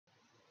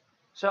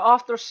So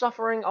after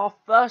suffering our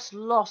first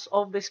loss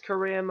of this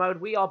career mode,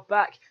 we are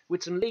back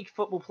with some league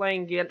football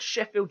playing against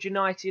Sheffield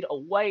United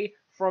away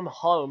from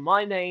home.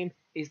 My name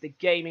is the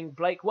Gaming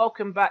Blake.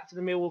 Welcome back to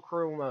the Millwall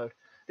career mode.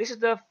 This is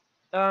the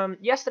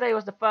yesterday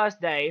was the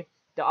first day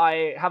that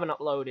I haven't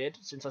uploaded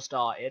since I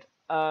started.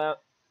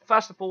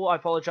 First of all, I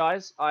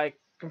apologise. I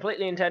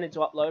completely intended to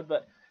upload,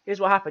 but here's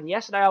what happened.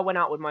 Yesterday I went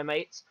out with my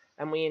mates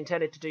and we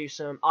intended to do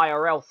some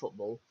IRL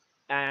football.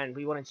 And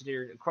we wanted to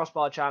do a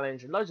crossbar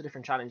challenge and loads of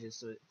different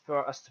challenges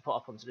for us to put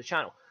up onto the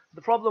channel. The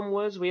problem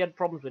was we had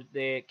problems with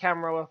the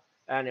camera,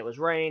 and it was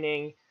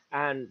raining,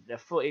 and the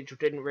footage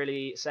didn't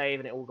really save,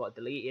 and it all got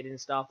deleted and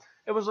stuff.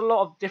 It was a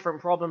lot of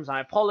different problems.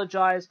 I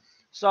apologise.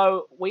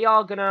 So we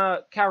are going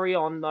to carry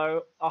on,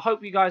 though. I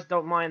hope you guys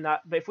don't mind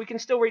that. But if we can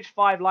still reach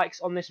 5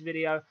 likes on this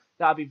video,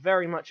 that would be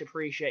very much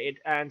appreciated.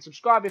 And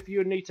subscribe if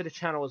you're new to the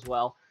channel as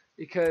well,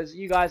 because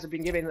you guys have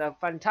been giving a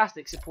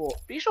fantastic support.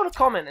 Be sure to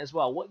comment as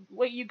well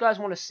what you guys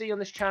want to see on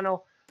this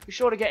channel. Be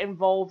sure to get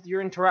involved.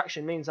 Your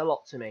interaction means a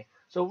lot to me.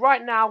 So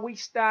right now we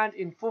stand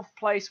in 4th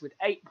place with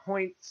 8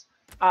 points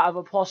out of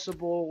a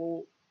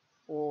possible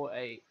 12.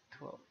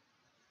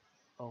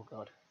 Oh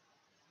god,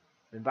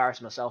 I'm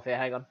embarrassing myself here.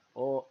 Hang on.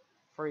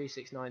 3,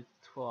 6, 9,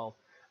 12.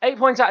 8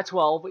 points out of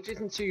 12, which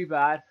isn't too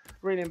bad.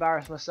 Really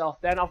embarrassed myself.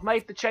 Then I've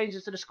made the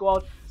changes to the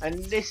squad, and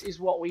this is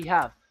what we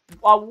have.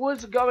 I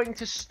was going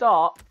to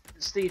start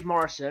Steve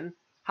Morrison,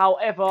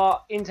 however,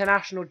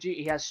 international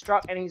duty has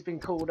struck and he's been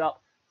called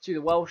up to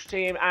the Welsh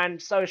team,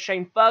 and so is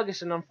Shane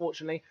Ferguson,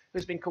 unfortunately,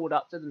 who's been called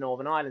up to the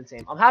Northern Ireland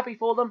team. I'm happy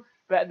for them,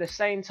 but at the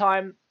same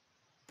time,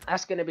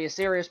 that's going to be a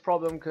serious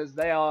problem because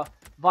they are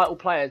vital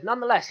players.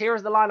 Nonetheless, here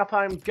is the lineup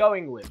I'm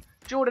going with.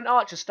 Jordan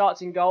Archer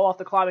starts in goal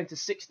after climbing to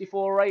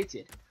 64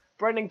 rated.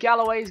 Brendan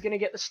Galloway is going to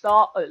get the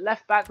start at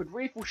left back with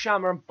Reeful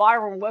Shammer and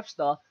Byron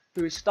Webster,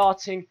 who is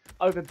starting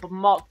over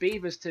Mark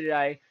Beavers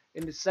today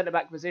in the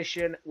centre-back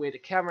position with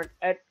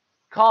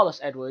Carlos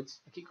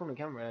Edwards. I keep calling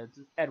him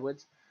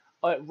Edwards.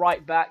 At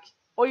right back.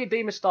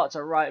 Oyedema starts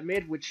at right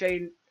mid with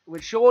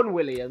Sean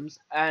Williams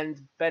and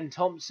Ben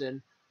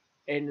Thompson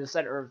in the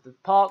centre of the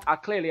park. I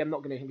clearly am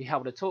not going to be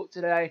able to talk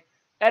today.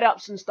 Ed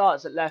Upson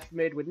starts at left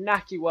mid with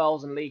Naki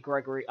Wells and Lee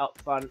Gregory up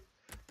front.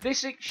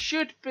 This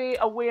should be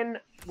a win.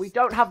 We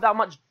don't have that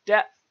much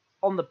depth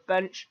on the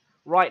bench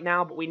right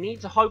now, but we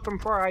need to hope and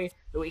pray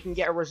that we can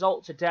get a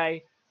result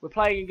today. We're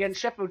playing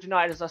against Sheffield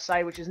United, as I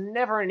say, which is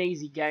never an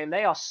easy game.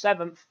 They are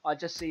 7th, I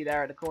just see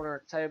there at the corner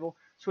of the table.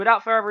 So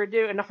without further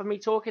ado, enough of me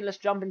talking, let's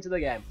jump into the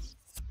game.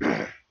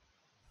 The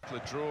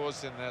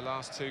draws in their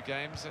last 2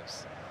 games,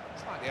 it's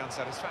slightly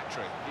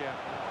unsatisfactory. Yeah.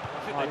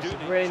 Oh, this is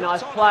a really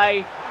nice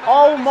play.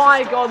 Oh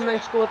my god, and they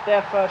scored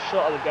their first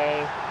shot of the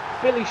game.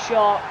 Billy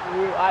Sharp,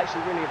 who I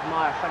actually really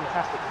admire,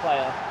 fantastic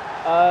player.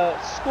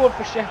 Scored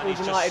for Sheffield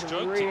United,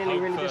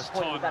 really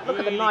disappointed with that. Look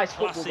at the nice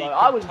football though.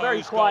 I was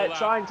very quiet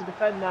trying to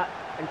defend that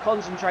and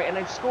concentrate, and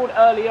they've scored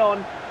early on,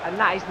 and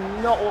that is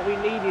not what we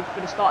needed for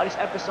the start of this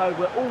episode.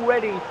 We're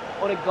already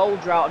on a goal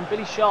drought, and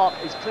Billy Sharp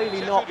is clearly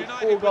not, with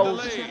 4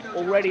 goals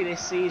already this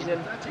season.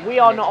 We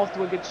are not off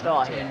to a good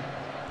start here.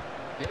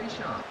 Billy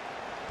Sharp.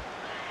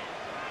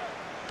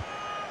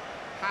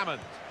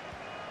 Hammond.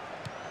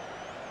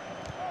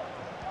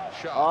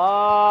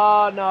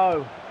 Oh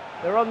no,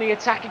 they're on the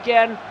attack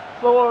again.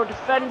 Forward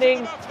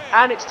defending,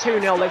 and it's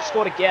 2-0. They've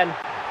scored again.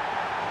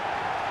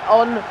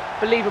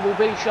 Unbelievable.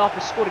 Billy Sharp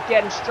has scored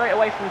again straight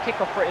away from the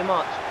kickoff pretty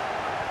much.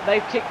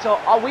 They've kicked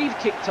off. Oh, we've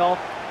kicked off,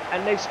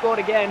 and they've scored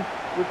again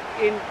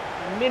within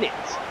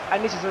minutes.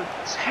 And this is a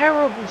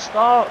terrible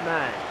start,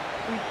 man.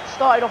 We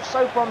started off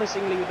so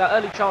promisingly with that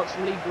early chance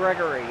from Lee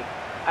Gregory,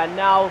 and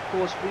now, of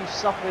course, we've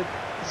suffered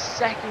the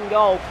 2nd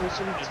goal from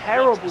some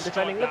terrible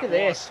defending. Look at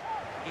this.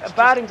 A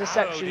bad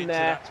interception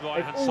there.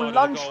 They've all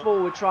lunged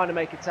forward trying to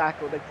make a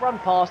tackle. They've run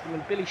past them,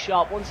 and Billy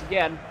Sharp once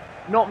again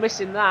not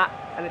missing that,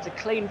 and it's a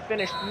clean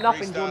finish.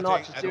 Nothing Jordan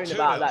Archer's doing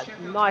about that.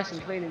 Nice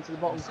and clean into the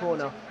bottom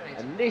corner,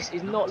 and this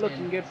is not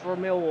looking good for a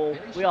Millwall.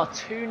 We are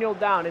 2-0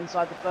 down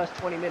inside the first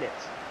 20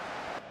 minutes.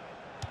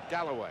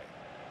 Galloway.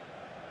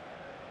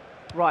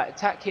 Right,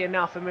 attack here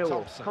now for Millwall.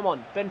 Thompson. Come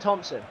on, Ben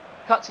Thompson.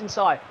 Cuts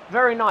inside.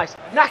 Very nice.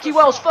 Naki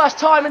Wells first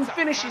time and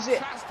finishes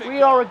it.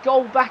 We are a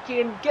goal back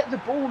in. Get the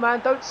ball,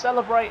 man. Don't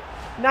celebrate.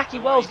 Naki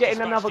Wells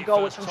getting another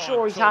goal, which I'm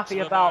sure he's happy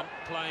about.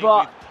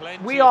 But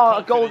we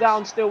are a goal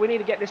down still. We need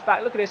to get this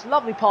back. Look at this.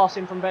 Lovely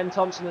passing from Ben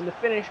Thompson, and the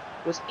finish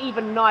was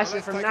even nicer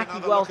from Naki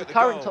Wells, the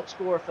current top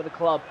scorer for the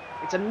club.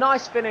 It's a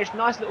nice finish.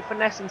 Nice little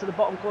finesse into the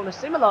bottom corner,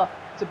 similar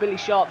to Billy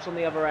Sharp's on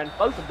the other end.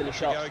 Both of Billy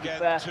Sharp's, to be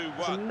fair.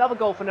 It's another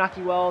goal for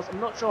Naki Wells. I'm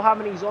not sure how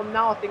many he's on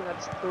now. I think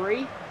that's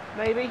 3,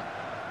 maybe.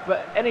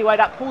 But anyway,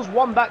 that pulls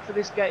 1 back for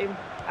this game,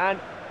 and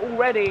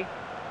already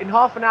in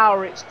half an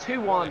hour it's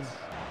 2-1.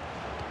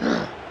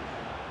 Oh,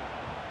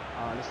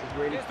 this is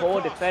really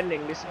poor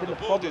defending. This has been the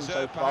problem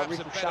so far.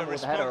 Reeful Shammer with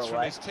the header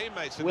away.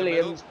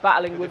 Williams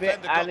battling with it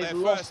and has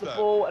lost the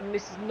ball, and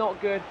this is not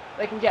good.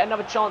 They can get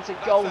another chance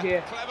at goal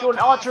here.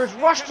 Jordan Archer has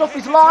rushed off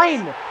his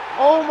line.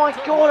 Oh my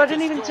god, I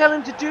didn't even tell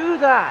him to do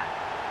that.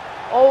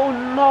 Oh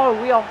no,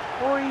 we are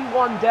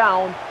 3-1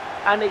 down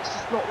and it's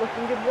just not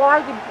looking good. Why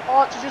did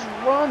Archer just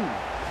run?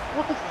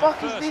 What the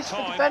fuck is this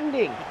for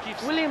defending?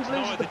 Williams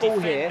loses the ball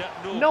here.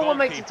 No one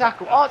makes a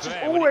tackle. Archer's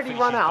already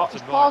run out.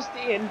 He's passed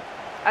it in,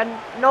 and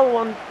no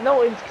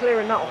one's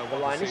clearing that off the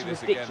line. This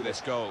is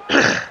ridiculous.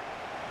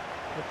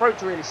 My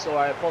throat's really sore.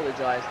 I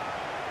apologise,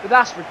 but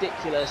that's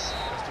ridiculous.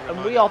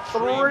 And we are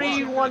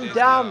 3-1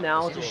 down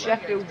now to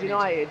Sheffield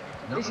United.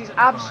 This is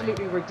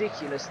absolutely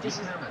ridiculous. This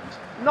is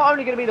not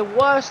only going to be the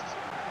worst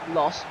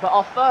loss, but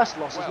our first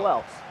loss as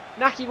well.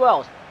 Nahki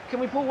Wells,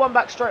 can we pull one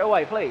back straight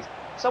away, please?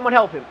 Someone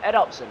help him. Ed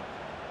Upson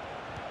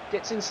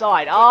gets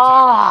inside.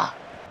 Ah!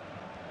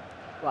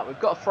 Right, we've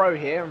got a throw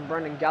here, and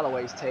Brendan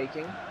Galloway's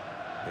taking.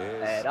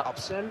 Ed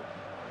Upson.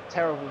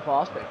 Terrible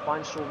pass, but it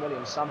finds Sean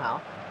Williams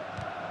somehow.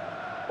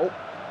 Oh,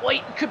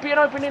 wait, could be an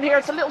opening here.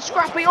 It's a little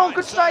scrappy. Oh,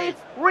 good save.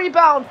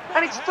 Rebound,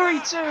 and it's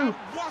 3-2.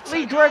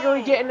 Lee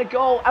Gregory getting the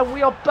goal, and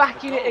we are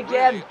back in it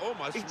again.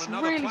 It's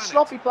really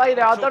sloppy play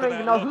there. I don't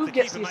even know who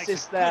gets the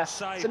assist there.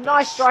 It's a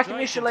nice strike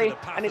initially,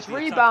 and it's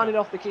rebounded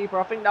off the keeper.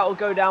 I think that will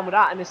go down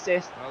without an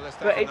assist.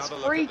 But it's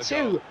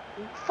 3-2.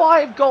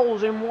 5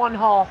 goals in one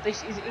half.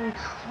 This is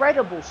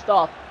incredible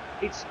stuff.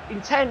 It's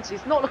intense.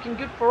 It's not looking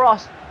good for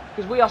us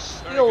because we are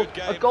still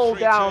a goal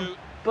down.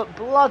 But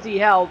bloody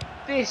hell,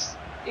 this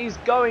is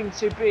going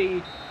to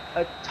be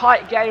a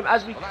tight game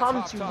as we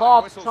come to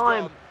half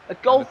time. A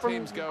goal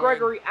from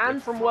Gregory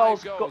and from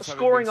Wells got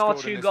scoring our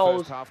 2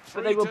 goals,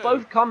 but they were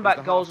both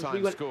comeback goals as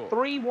we went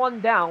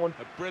 3-1 down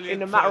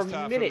in a matter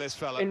of minutes,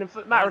 in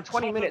a matter of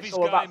 20 minutes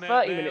or about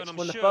 30 minutes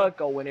when the third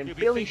goal went in.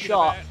 Billy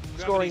Sharp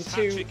scoring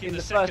 2 in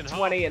the first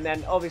 20, and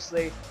then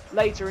obviously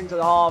later into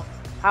the half,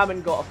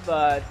 Hammond got a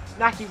third.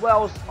 Nahki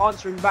Wells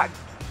answering back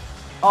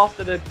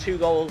after the 2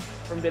 goals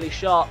from Billy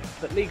Sharp,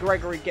 but Lee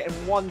Gregory getting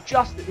 1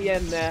 just at the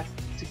end there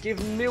to give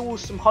Millwall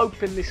some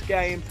hope in this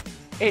game.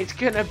 It's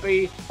going to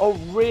be a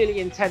really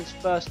intense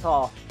first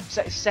half.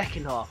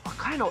 Second half. I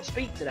cannot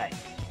speak today.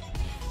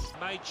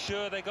 Made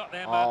sure they got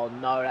their oh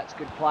no, that's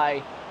good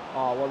play.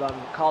 Oh, well done.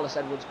 Carlos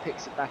Edwards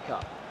picks it back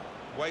up.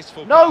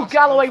 Wasteful no, pass,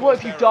 Galloway, what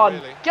have you done?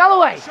 Really.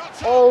 Galloway!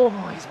 Oh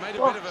my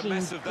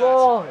fucking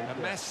god.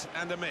 A mess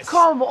and a miss.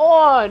 Come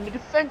on! The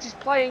defence is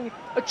playing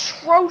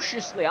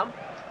atrociously.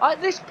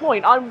 At this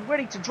point, I'm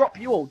ready to drop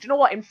you all. Do you know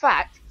what? In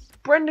fact,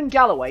 Brendan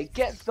Galloway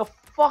gets the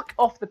fuck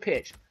off the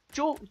pitch.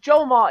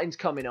 Joel Martin's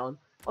coming on.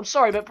 I'm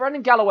sorry, but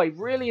Brendan Galloway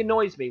really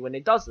annoys me when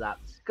he does that.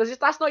 Because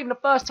that's not even the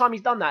first time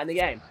he's done that in the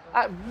game.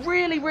 That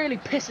really, really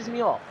pisses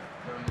me off.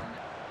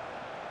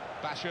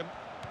 Basham.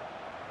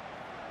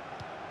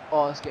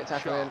 Oh, let's get a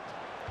tackle in.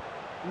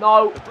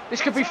 No, this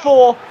could be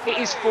 4. It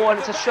is 4, and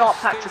it's a sharp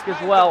hat-trick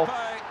as well.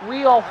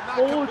 We are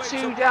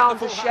 4-2 down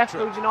to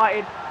Sheffield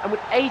United, and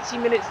with 80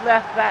 minutes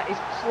left, that is...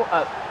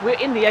 we're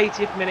in the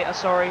 80th minute,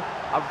 sorry.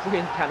 I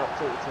really cannot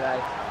talk today.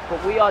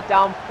 But we are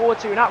down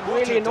 4-2, and that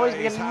really annoys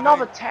me.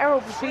 Another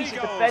terrible piece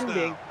of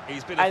defending.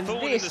 And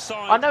this,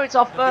 I know it's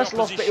our first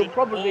loss, but it'll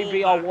probably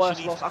be our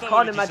worst loss. I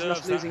can't imagine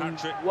us losing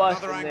worse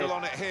than this.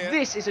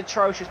 This is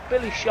atrocious.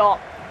 Billy Sharp,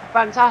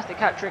 fantastic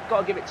hat-trick.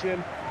 Got to give it to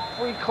him.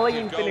 3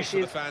 clean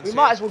finishes. We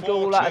might as well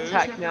go all out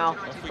attack now,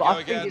 but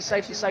I think it's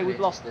safe to say we've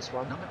lost this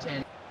one.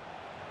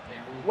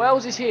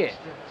 Wells is here.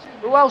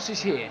 Who else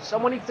is here?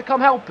 Someone needs to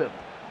come help him.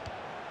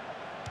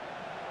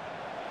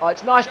 Oh,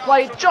 it's nice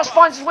play. It just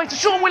finds his way to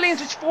Sean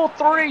Williams. It's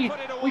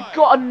 4-3. We've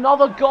got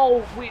another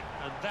goal. We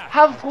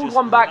have pulled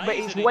one back, but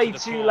it's way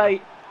too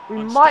late. We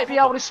might be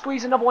able to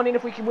squeeze another one in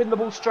if we can win the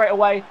ball straight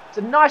away. It's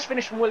a nice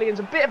finish from Williams.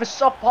 A bit of a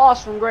soft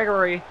pass from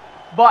Gregory,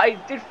 but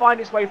it did find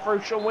its way through.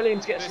 Sean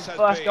Williams gets his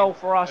first goal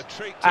for us.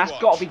 That's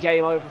got to be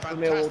game over for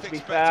Millwall, to be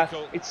fair.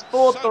 It's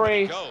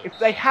 4-3. If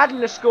they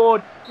hadn't have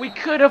scored, we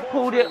could have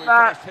pulled it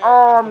back.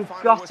 Oh, I'm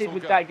gutted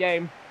with that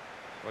game.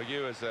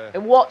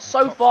 And what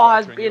so far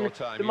has been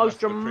the most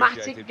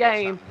dramatic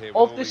game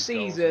of the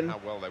season,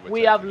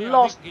 we have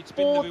lost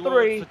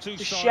 4-3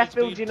 to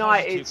Sheffield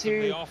United,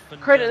 who,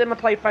 credit them, have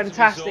played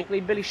fantastically.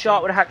 Billy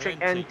Sharp with a hat-trick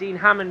and Dean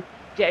Hammond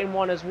getting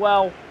one as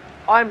well.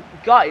 I'm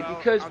gutted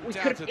because we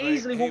could have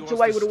easily walked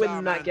away with a win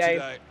in that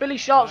game. Billy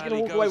Sharp's going to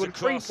walk away with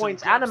 3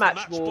 points and a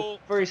match ball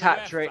for his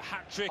hat-trick.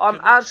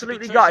 I'm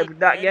absolutely gutted with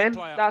that game.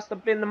 That's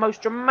been the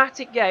most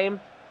dramatic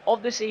game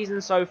of the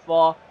season so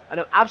far, and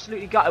I'm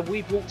absolutely gutted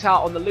we've walked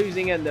out on the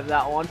losing end of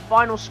that one.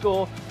 Final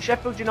score,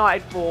 Sheffield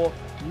United 4,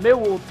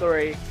 Millwall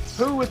 3.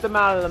 Who was the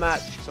man of the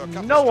match?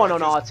 No one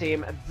on our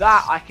team.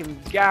 That I can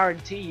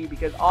guarantee you,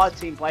 because our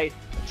team played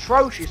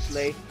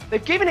atrociously.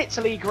 They've given it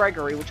to Lee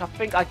Gregory, which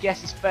I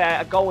guess is fair,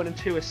 a goal and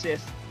 2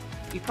 assists.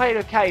 He played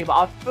okay, but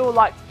I feel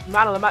like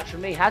man of the match for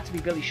me had to be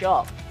Billy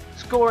Sharp,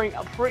 scoring,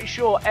 I'm pretty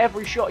sure,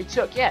 every shot he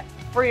took. Yeah,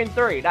 3 and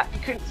 3. That,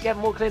 you couldn't get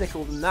more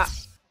clinical than that.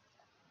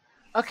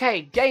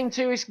 Okay, game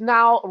 2 is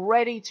now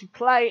ready to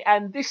play,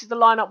 and this is the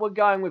lineup we're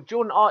going with.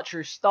 Jordan Archer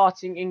is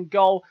starting in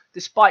goal,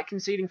 despite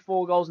conceding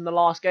 4 goals in the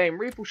last game.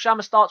 Ripal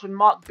Shamma starts with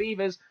Mark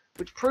Beavers,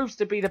 which proves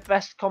to be the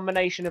best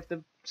combination of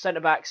the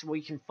centre-backs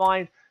we can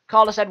find.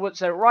 Carlos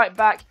Edwards at right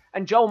back,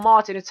 and Joel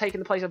Martin has taken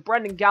the place of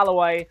Brendan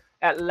Galloway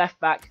at left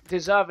back,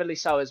 deservedly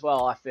so as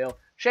well, I feel.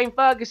 Shane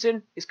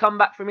Ferguson is come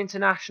back from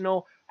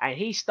international, And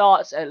he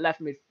starts at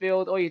left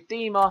midfield.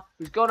 Oyedema,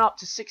 who's gone up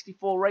to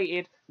 64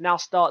 rated, now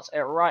starts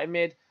at right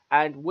mid.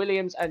 And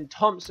Williams and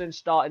Thompson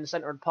start in the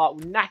centre of the park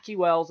with Naki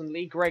Wells and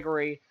Lee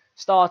Gregory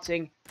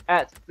starting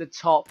at the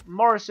top.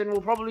 Morrison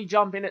will probably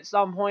jump in at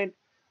some point.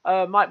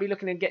 Might be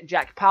looking to get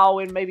Jack Powell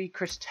in, maybe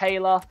Chris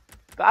Taylor.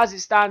 But as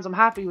it stands, I'm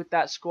happy with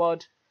that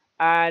squad.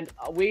 And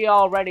we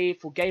are ready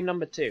for game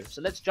number 2.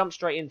 So let's jump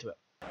straight into it.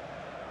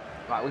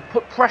 Right, we've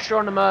put pressure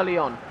on them early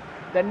on.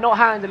 They're not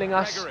handling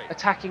us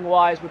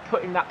attacking-wise. We're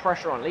putting that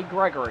pressure on. Lee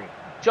Gregory,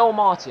 Joel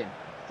Martin,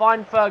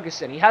 find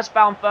Ferguson. He has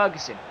found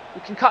Ferguson.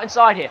 We can cut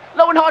inside here.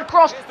 Low and hard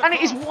cross, and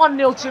it is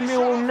 1-0 to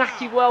Millwall.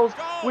 Naki Wells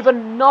with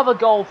another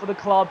goal for the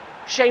club.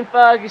 Shane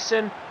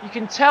Ferguson, you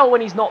can tell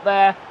when he's not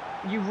there.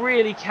 You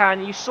really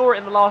can. You saw it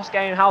in the last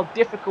game how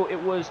difficult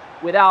it was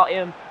without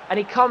him. And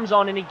he comes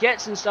on and he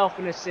gets himself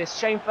an assist.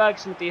 Shane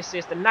Ferguson with the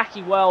assist and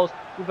Naki Wells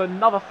with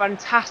another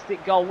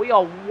fantastic goal. We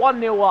are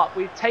 1-0 up.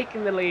 We've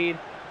taken the lead.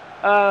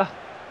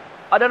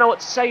 I don't know what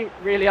to say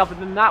really other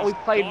than that. We've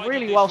played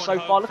really well so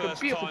far. Look at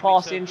the beautiful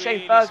pass in.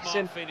 Shane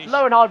Ferguson,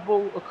 low and hard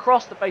ball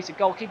across the face of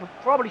goalkeeper.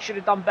 Probably should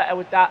have done better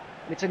with that.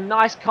 And it's a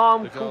nice,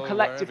 calm, cool,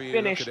 collective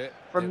finish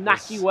from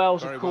Naki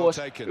Wells, of course,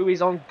 who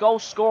is on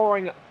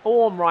goal-scoring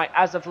form right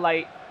as of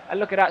late. And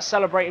look at that,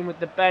 celebrating with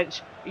the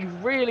bench. He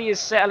really is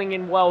settling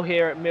in well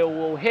here at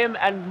Millwall. Him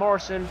and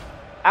Morrison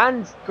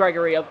and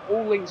Gregory have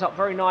all linked up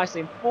very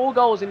nicely. 4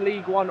 goals in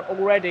League One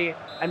already.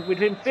 And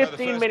within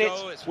 15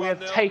 minutes, we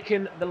have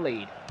taken the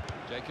lead.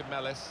 Jacob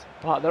Mellis.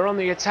 Right, they're on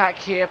the attack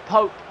here.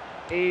 Pope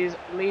is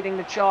leading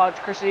the charge.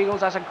 Chris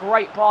Eagles has a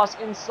great pass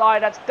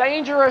inside. That's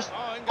dangerous.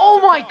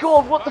 Oh my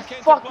God, what the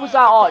fuck was that,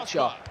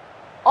 Archer?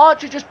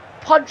 Archer just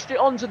punched it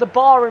onto the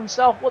bar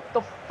himself. What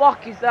the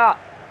fuck is that?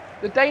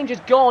 The danger's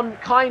gone,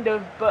 kind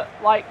of, but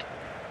like,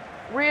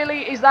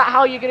 really? Is that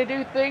how you're going to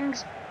do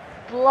things?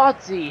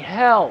 Bloody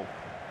hell.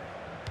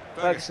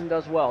 Ferguson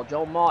does well.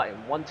 Joel Martin,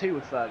 1-2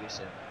 with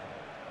Ferguson.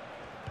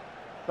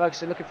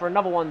 Ferguson looking for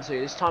another 1-2,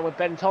 this time with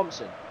Ben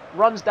Thompson.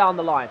 Runs down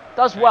the line,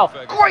 does well.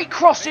 Great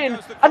cross in,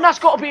 and that's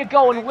got to be a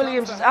goal, and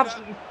Williams has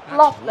absolutely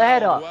fluffed the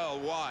header.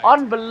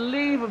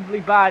 Unbelievably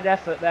bad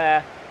effort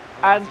there.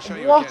 And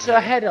what a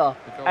header,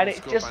 and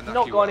it's just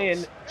not gone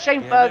in.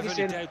 Shane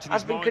Ferguson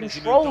has been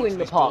controlling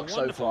the park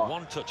so far.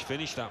 One-touch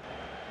finish that.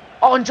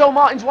 Oh, and Joel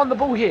Martin's won the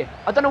ball here.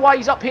 I don't know why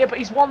he's up here, but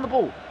he's won the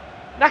ball.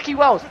 Naki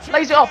Wells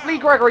lays it off. Lee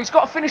Gregory's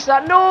got to finish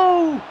that.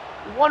 No!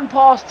 One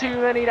pass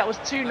too many. That was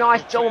too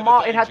nice. Joel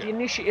Martin had the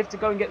initiative to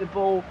go and get the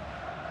ball.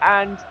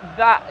 And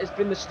that has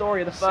been the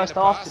story of the first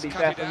half, to be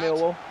fair, for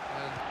Millwall.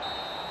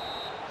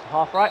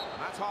 Half right.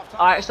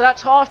 Alright, so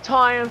that's half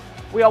time.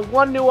 We are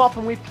 1-0 up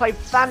and we've played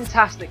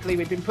fantastically.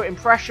 We've been putting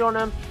pressure on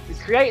them. We've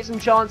created some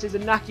chances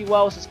and Naki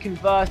Wells has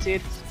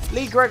converted.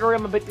 Lee Gregory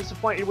I'm a bit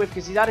disappointed with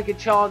because he's had a good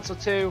chance or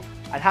two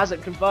and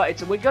hasn't converted.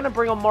 So we're going to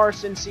bring on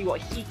Morrison, see what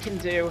he can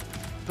do.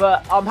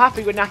 But I'm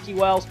happy with Naki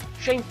Wells.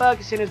 Shane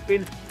Ferguson has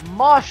been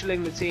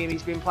marshalling the team.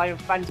 He's been playing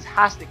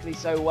fantastically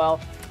so well.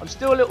 I'm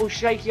still a little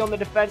shaky on the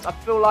defence. I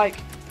feel like,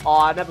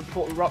 I never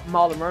put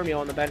Marlon Romeo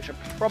on the bench. I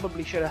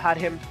probably should have had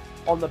him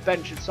on the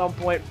bench at some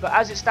point. But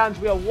as it stands,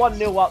 we are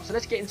 1-0 up. So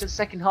let's get into the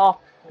second half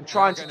and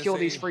try and secure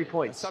these 3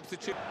 points.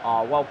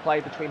 Well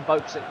played between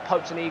Popes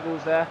and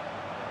Eagles there.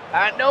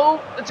 And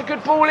no, it's a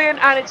good ball in,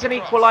 and it's an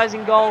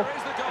equalising goal.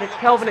 And it's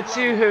Kelvin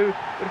Atuhu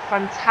with a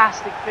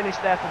fantastic finish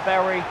there for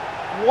Berry.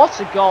 What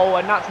a goal,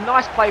 and that's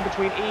nice play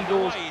between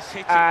Eagles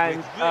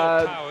and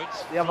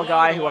the other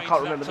guy who I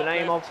can't remember the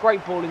name of.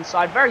 Great ball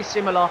inside, very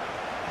similar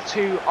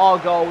to our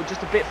goal,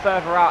 just a bit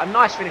further out. A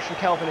nice finish from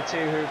Kelvin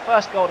Atuhu,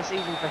 first goal this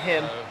season for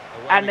him.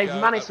 And they've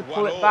managed to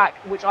pull it back,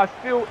 which I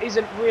feel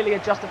isn't really a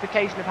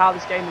justification of how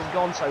this game has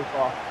gone so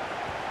far.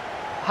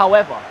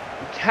 However,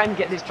 we can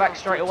get this back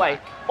straight away.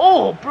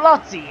 Oh,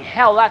 bloody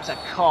hell, that's a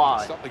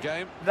card.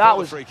 That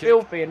was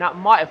filthy, and that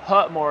might have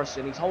hurt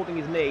Morrison. He's holding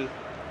his knee.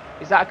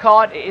 Is that a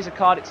card? It is a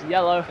card. It's a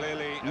yellow.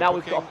 Now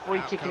we've got a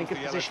free kick in a good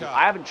position.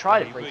 I haven't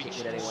tried a free kick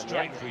with anyone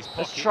yet.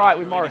 Let's try it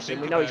with Morrison.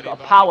 We know he's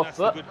got a power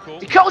foot.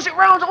 He curls it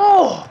round.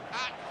 Oh!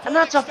 And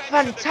that's a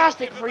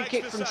fantastic free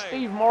kick from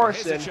Steve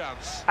Morrison.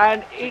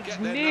 And it's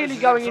nearly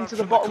going into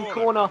the bottom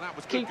corner.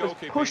 Keeper's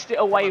pushed it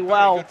away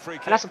well. And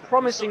that's a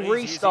promising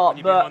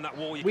restart,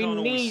 but we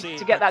need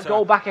to get that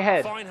goal back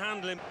ahead.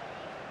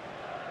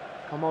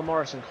 Come on,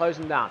 Morrison,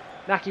 closing down.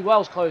 Naki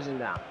Wells closing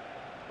down.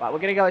 Right, we're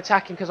going to go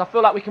attacking because I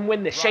feel like we can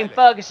win this. Shane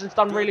Ferguson's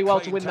done really well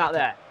to win that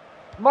there.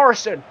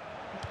 Morrison.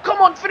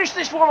 Come on, finish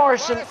this one,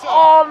 Morrison.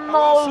 Oh,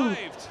 no.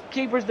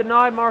 Keeper's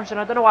denied Morrison.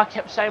 I don't know why I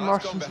kept saying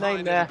Morrison's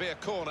name there.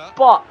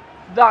 But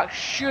that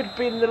should have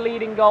been the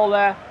leading goal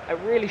there. It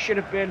really should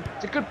have been.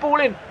 It's a good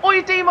ball in.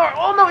 Oyedema.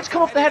 Oh, no, it's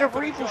come off the head of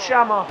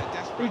Shama.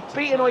 He's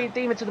beaten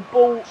Oyedema to the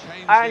ball.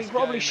 And he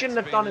probably shouldn't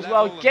have done as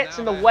well. Gets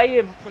in the way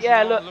of...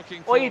 Yeah, look.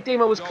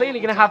 Oyedema was clearly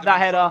going to have that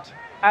header.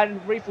 And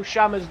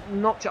Shama's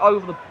knocked it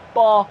over the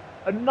bar.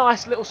 A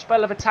nice little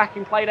spell of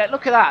attacking play there.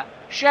 Look at that.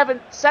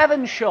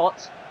 7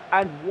 shots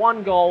and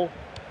 1 goal.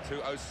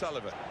 To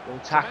O'Sullivan. We'll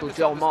tackle Tremendous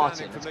Joel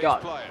Martin. understanding Let's from go.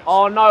 these players.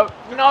 Oh, no.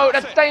 No,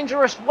 that's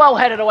dangerous. Well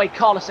headed away,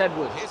 Carlos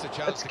Edwards. Here's a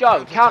chance Let's to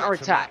go. counter-attack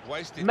Counter-attack. from that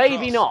wasted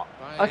Maybe cross not.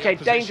 by the Okay,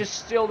 opposition. danger's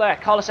still there.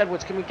 Carlos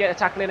Edwards, can we get a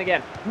tackle in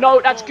again?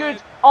 No, that's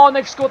good. Oh, and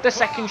they've scored their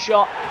second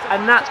shot.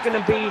 And that's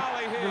going to be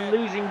the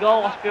losing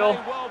goal, I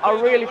feel. I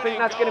really think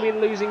that's going to be the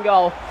losing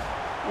goal.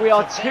 We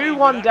are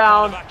 2-1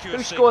 down.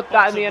 Who scored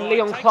that in the end?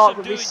 Leon Clark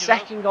with his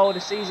second goal of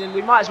the season.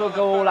 We might as well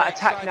go all out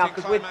attack now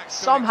because we're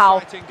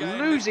somehow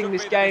losing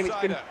this game. It's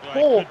been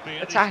poor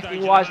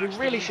attacking wise. We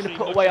really should have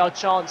put away our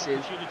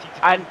chances.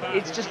 And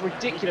it's just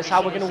ridiculous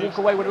how we're going to walk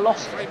away with a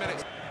loss.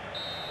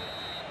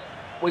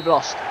 We've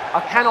lost.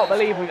 I cannot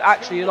believe we've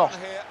actually lost.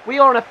 We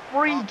are on a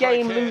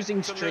 3-game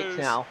losing streak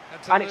now.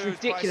 And it's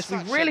ridiculous. We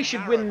really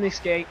should win this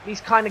game, these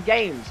kind of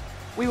games.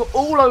 We were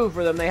all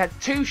over them. They had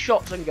 2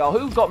 shots on goal.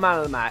 Who got man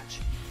of the match?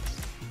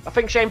 I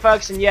think Shane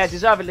Ferguson, yeah,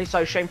 deservedly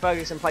so. Shane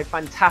Ferguson played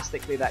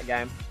fantastically that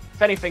game.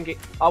 If anything,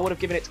 I would have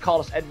given it to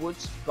Carlos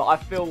Edwards, but I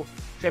feel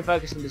Shane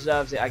Ferguson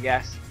deserves it, I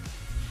guess.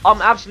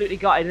 I'm absolutely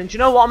gutted, and do you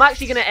know what? I'm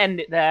actually going to end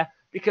it there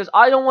because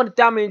I don't want to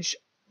damage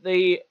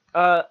the.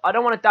 I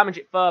don't want to damage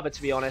it further,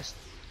 to be honest.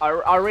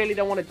 I really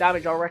don't want to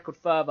damage our record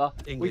further.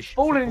 We've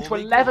fallen into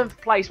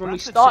 11th place when we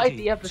started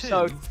the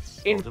episode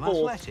in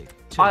 4th.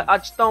 I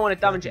just don't want to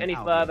damage it any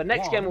further.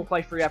 Next game we'll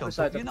play 3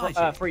 episodes,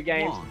 3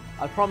 games.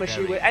 I promise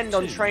you, we'll end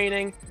on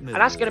training. And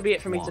that's going to be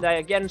it for me today.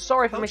 Again,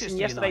 sorry for missing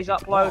yesterday's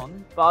upload,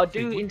 but I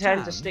do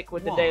intend to stick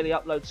with the daily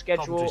upload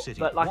schedule.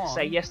 But like I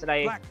say,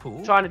 yesterday,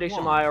 trying to do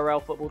some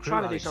IRL football,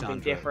 trying to do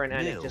something different,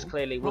 and it just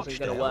clearly wasn't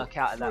going to work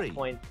out at that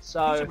point.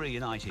 So,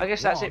 I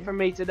guess that's it from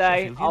me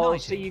today. I'll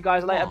see you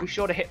guys later. Be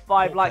sure to hit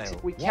 5 likes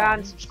if we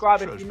can.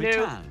 Subscribe if you're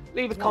new.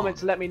 Leave a comment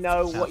to let me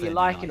know what you're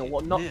liking or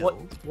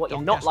what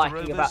you're not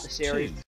liking about the series.